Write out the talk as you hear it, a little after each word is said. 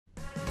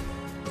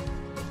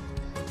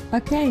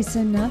Okay,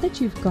 so now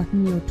that you've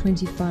gotten your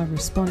 25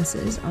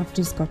 responses, I've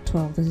just got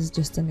 12, this is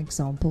just an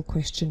example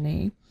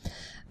questionnaire.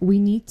 We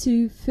need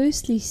to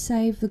firstly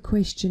save the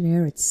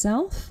questionnaire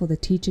itself for the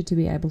teacher to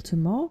be able to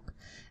mark,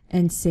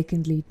 and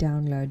secondly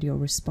download your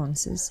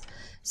responses.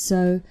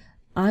 So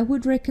I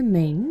would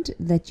recommend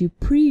that you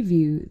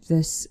preview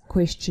this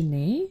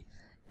questionnaire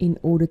in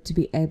order to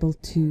be able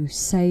to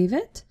save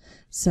it.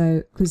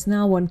 So, because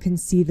now one can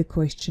see the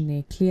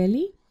questionnaire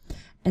clearly,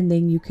 and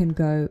then you can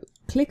go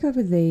click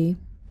over there.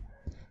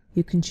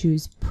 You can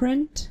choose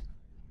print,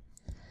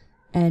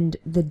 and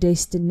the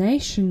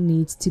destination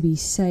needs to be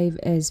save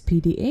as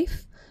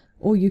PDF,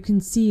 or you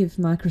can see if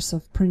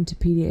Microsoft Print to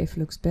PDF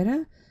looks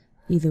better,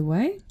 either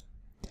way.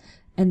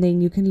 And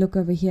then you can look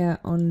over here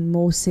on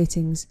more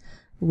settings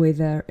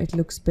whether it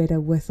looks better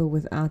with or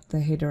without the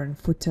header and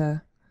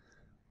footer.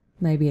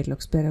 Maybe it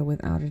looks better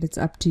without it, it's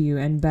up to you.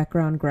 And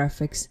background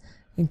graphics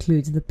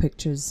includes the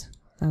pictures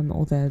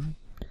or the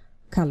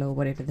color or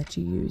whatever that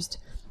you used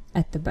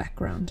at the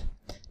background.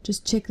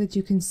 Just check that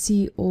you can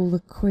see all the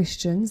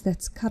questions.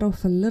 That's cut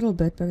off a little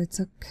bit, but it's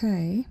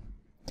okay.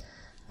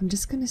 I'm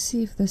just going to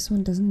see if this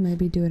one doesn't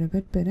maybe do it a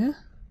bit better.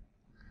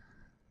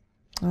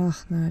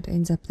 Oh, no, it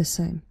ends up the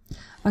same.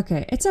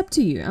 Okay, it's up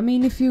to you. I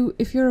mean, if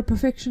you're a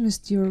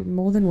perfectionist, you're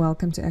more than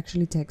welcome to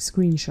actually take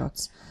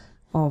screenshots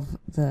of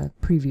the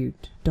previewed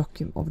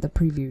document, of the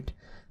previewed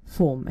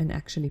form, and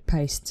actually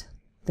paste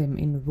them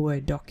in a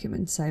Word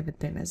document, save it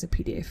then as a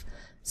PDF,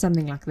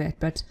 something like that.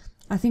 But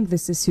I think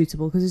this is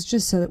suitable because it's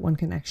just so that one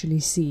can actually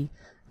see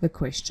the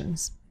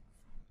questions.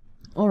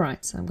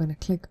 Alright, so I'm going to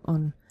click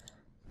on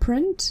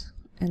print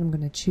and I'm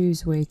going to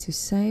choose where to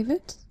save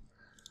it.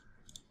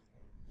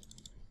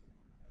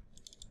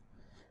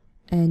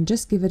 And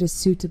just give it a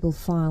suitable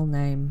file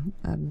name,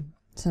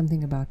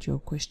 something about your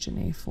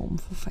questionnaire form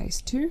for phase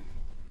 2.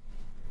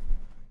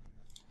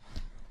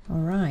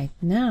 Alright,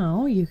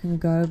 now you can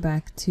go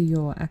back to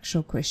your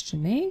actual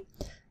questionnaire,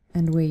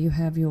 and where you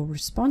have your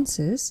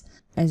responses,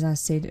 as I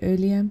said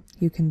earlier,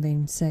 you can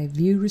then say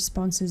view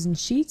responses in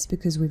Sheets,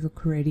 because we've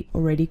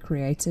already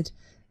created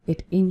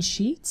it in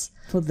Sheets.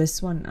 For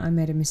this one I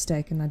made a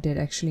mistake and I did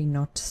actually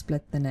not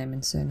split the name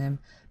and surname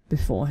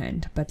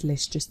beforehand, but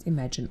let's just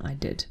imagine I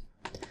did.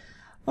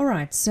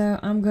 Alright, so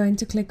I'm going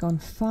to click on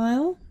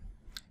File,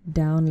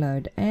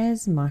 Download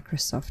as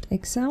Microsoft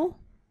Excel,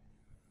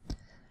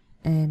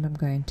 and I'm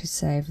going to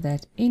save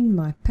that in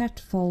my PAT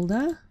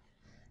folder,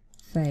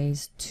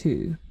 phase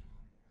 2.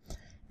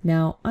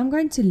 Now I'm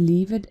going to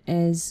leave it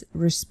as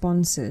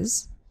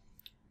responses,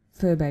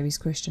 Fur Babies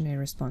questionnaire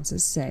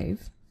responses,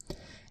 save.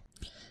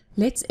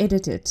 Let's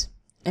edit it,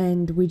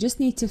 and we just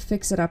need to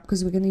fix it up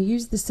because we're going to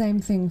use the same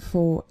thing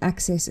for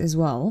Access as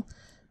well,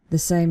 the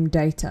same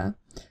data.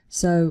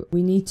 So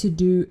we need to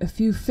do a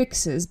few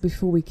fixes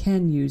before we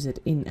can use it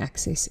in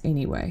Access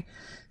anyway.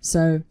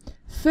 So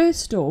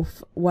first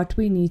off, what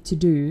we need to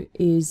do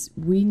is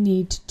we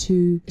need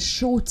to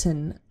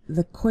shorten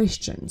the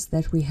questions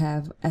that we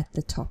have at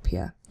the top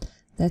here.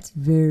 That's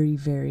very,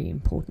 very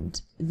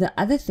important. The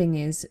other thing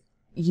is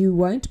you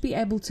won't be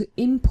able to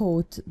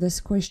import this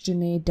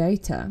questionnaire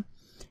data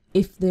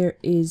if there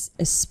is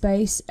a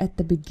space at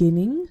the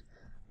beginning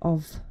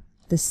of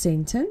the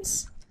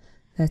sentence.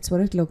 That's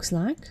what it looks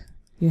like.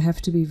 You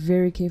have to be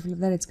very careful of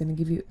that. It's going to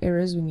give you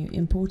errors when you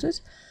import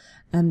it.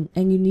 And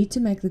you need to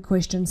make the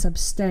question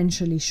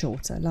substantially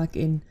shorter, like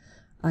in,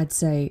 I'd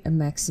say, a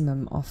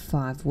maximum of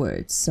 5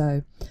 words.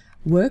 So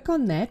work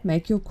on that,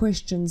 make your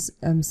questions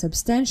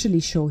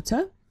substantially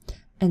shorter,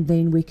 and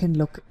then we can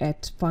look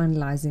at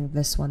finalizing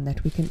this one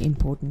that we can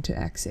import into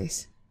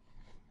Access.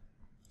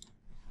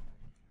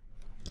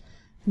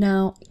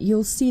 Now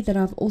you'll see that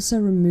I've also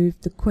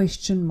removed the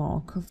question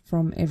mark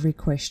from every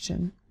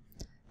question.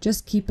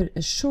 Just keep it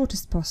as short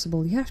as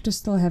possible. You have to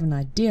still have an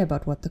idea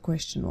about what the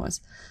question was.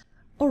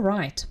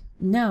 Alright,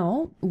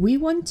 now we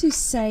want to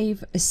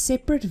save a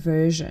separate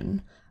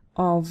version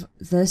of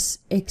this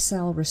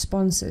Excel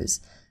responses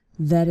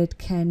that it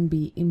can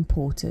be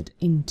imported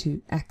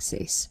into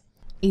Access.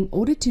 In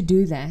order to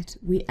do that,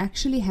 we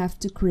actually have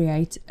to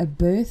create a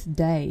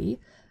birthday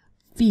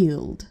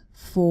field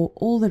for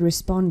all the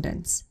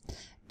respondents,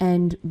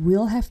 and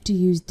we'll have to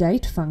use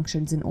date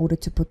functions in order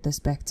to put this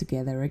back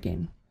together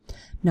again.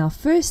 Now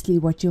firstly,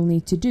 what you'll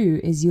need to do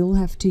is you'll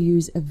have to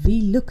use a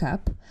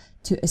VLOOKUP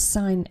to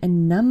assign a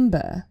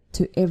number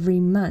to every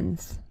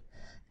month,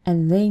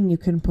 and then you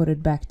can put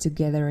it back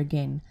together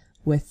again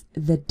with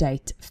the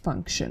date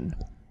function.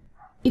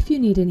 If you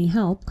need any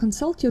help,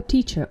 consult your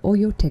teacher or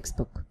your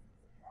textbook.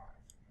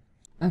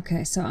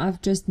 Okay, so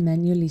I've just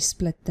manually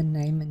split the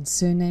name and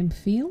surname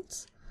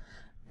fields,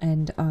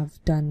 and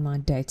I've done my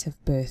date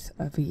of birth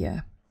over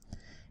here.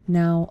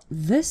 Now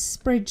this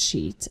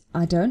spreadsheet,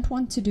 I don't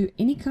want to do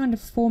any kind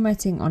of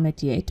formatting on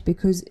it yet,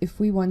 because if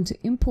we want to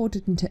import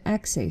it into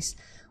Access,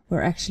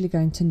 we're actually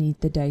going to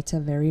need the data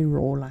very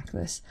raw like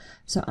this.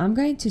 So I'm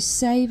going to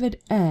save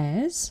it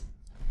as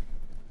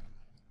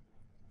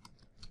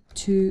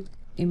to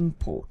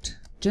import,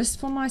 just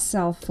for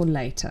myself for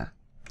later.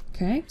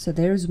 Okay, so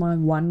there's my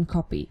one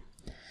copy.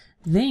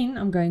 Then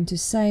I'm going to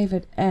save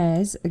it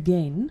as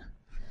again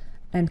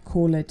and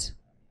call it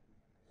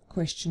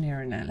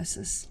questionnaire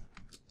analysis.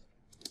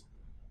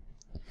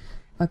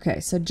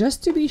 Okay, so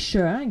just to be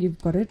sure,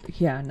 you've got it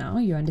here now,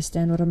 you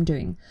understand what I'm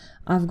doing.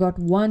 I've got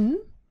one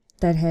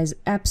that has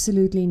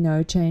absolutely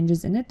no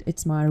changes in it.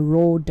 It's my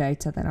raw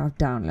data that I've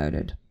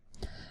downloaded.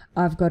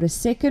 I've got a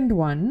second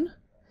one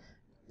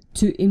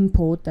to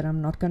import that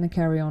I'm not going to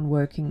carry on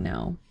working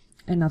now.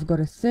 And I've got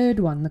a third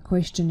one, the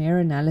questionnaire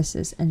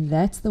analysis, and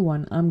that's the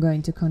one I'm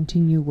going to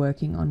continue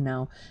working on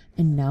now.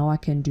 And now I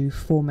can do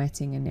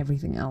formatting and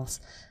everything else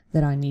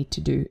that I need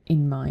to do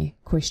in my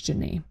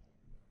questionnaire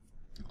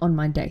on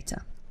my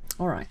data.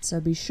 All right, so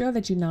be sure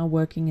that you're now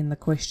working in the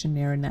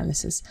questionnaire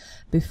analysis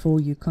before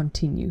you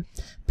continue.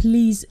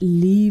 Please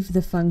leave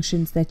the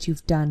functions that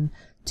you've done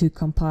to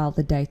compile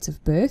the dates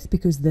of birth,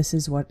 because this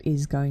is what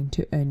is going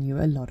to earn you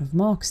a lot of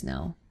marks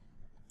now.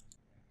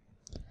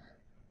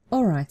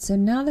 All right, so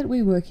now that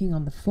we're working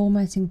on the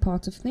formatting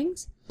part of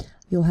things,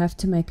 you'll have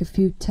to make a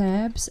few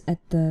tabs at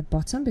the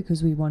bottom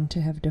because we want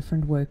to have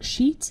different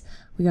worksheets.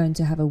 We're going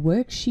to have a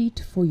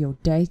worksheet for your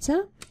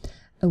data,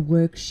 a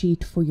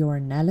worksheet for your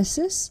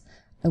analysis,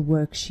 a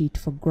worksheet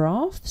for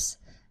graphs,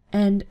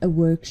 and a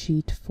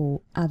worksheet for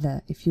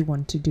other if you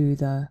want to do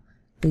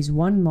there's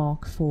one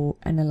mark for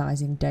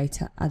analyzing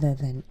data other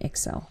than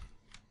Excel.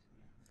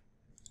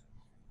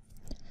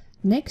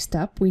 Next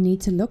up, we need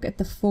to look at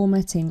the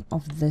formatting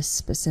of this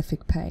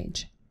specific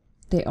page.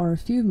 There are a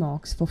few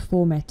marks for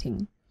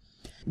formatting.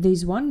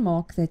 There's one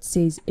mark that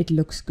says it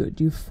looks good.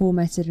 You've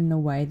formatted in a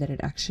way that it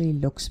actually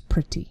looks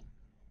pretty.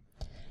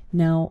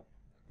 Now,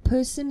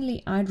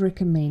 personally, I'd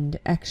recommend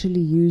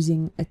actually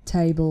using a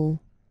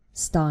table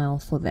style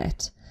for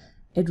that.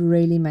 It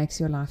really makes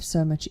your life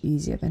so much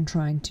easier than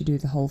trying to do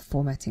the whole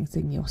formatting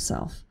thing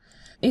yourself.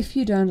 If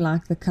you don't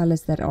like the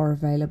colors that are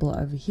available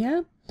over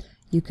here,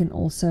 you can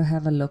also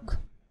have a look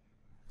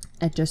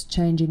at just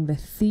changing the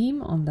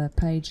theme on the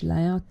page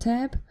layout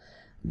tab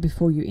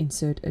before you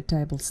insert a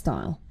table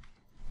style.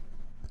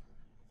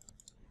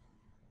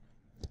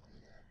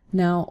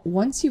 Now,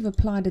 once you've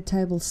applied a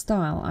table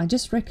style, I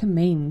just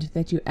recommend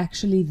that you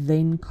actually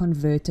then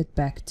convert it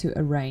back to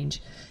a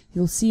range.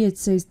 You'll see it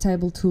says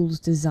Table Tools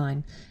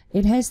Design.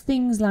 It has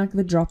things like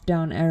the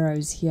drop-down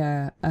arrows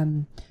here.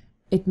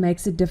 It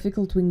makes it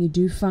difficult when you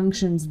do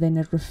functions, then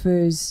it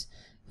refers,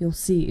 you'll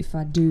see if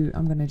I do,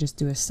 I'm going to just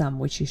do a sum,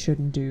 which you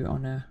shouldn't do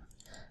on a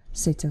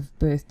set of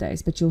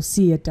birthdays, but you'll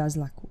see it does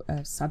like a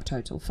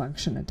subtotal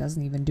function. It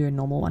doesn't even do a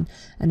normal one,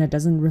 and it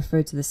doesn't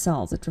refer to the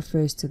cells. It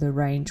refers to the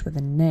range with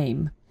a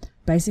name.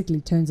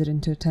 Basically turns it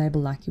into a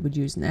table like you would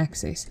use in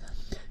Access.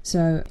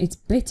 So it's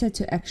better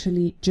to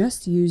actually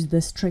just use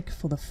this trick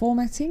for the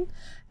formatting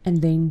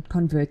and then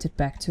convert it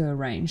back to a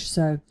range.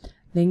 So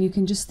then you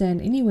can just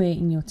stand anywhere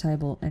in your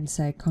table and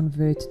say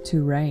convert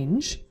to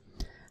range,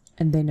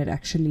 and then it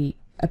actually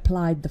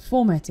applied the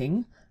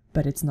formatting,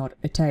 but it's not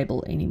a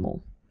table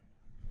anymore.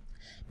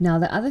 Now,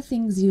 the other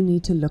things you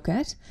need to look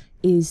at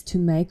is to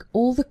make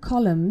all the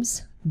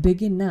columns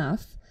big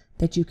enough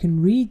that you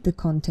can read the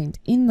content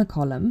in the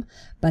column,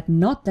 but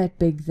not that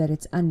big that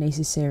it's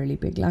unnecessarily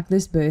big. Like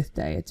this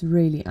birthday, it's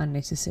really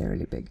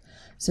unnecessarily big.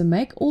 So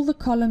make all the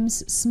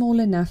columns small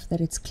enough that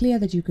it's clear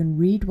that you can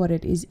read what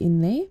it is in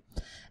there.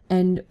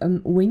 And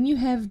when you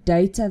have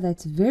data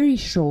that's very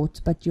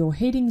short, but your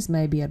headings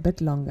may be a bit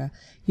longer,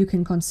 you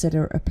can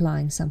consider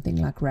applying something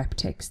like wrap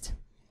text.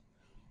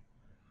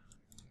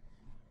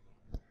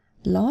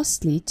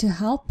 Lastly, to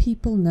help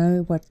people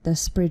know what the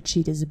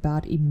spreadsheet is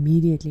about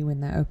immediately when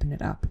they open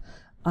it up,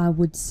 I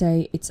would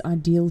say it's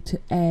ideal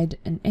to add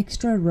an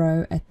extra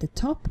row at the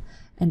top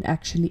and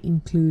actually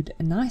include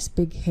a nice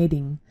big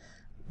heading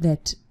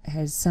that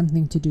has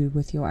something to do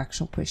with your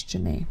actual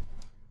questionnaire.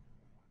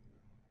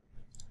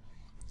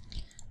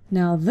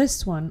 Now,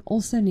 this one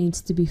also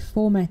needs to be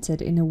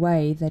formatted in a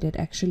way that it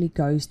actually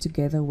goes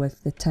together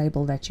with the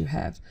table that you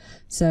have.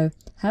 So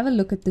have a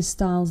look at the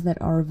styles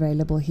that are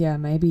available here.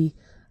 Maybe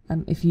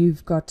if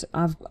you've got,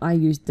 I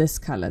used this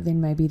color, then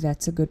maybe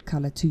that's a good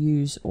color to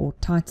use, or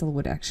title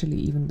would actually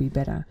even be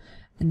better.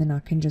 And then I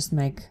can just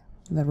make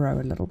the row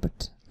a little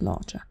bit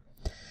larger.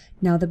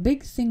 Now, the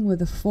big thing with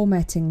the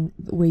formatting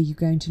where you're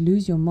going to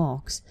lose your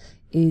marks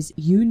is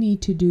you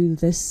need to do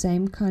this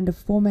same kind of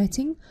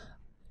formatting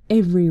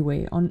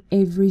everywhere on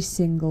every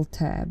single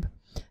tab.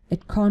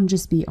 It can't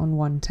just be on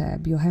one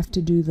tab. You'll have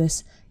to do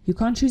this. You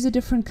can't choose a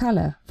different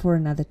color for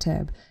another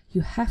tab.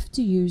 You have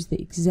to use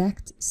the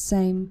exact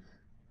same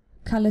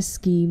color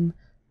scheme,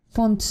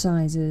 font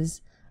sizes,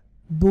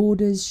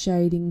 borders,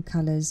 shading,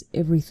 colors,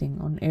 everything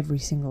on every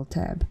single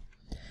tab.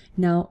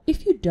 Now,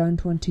 if you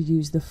don't want to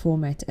use the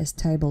format as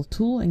table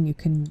tool and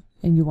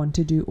you want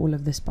to do all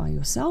of this by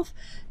yourself,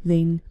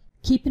 then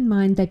keep in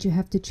mind that you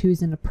have to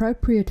choose an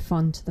appropriate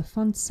font. The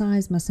font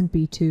size mustn't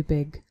be too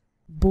big.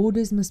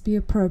 Borders must be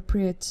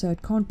appropriate, so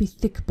it can't be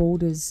thick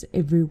borders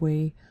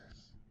everywhere.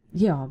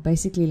 Yeah,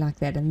 basically like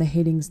that, and the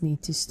headings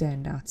need to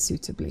stand out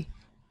suitably.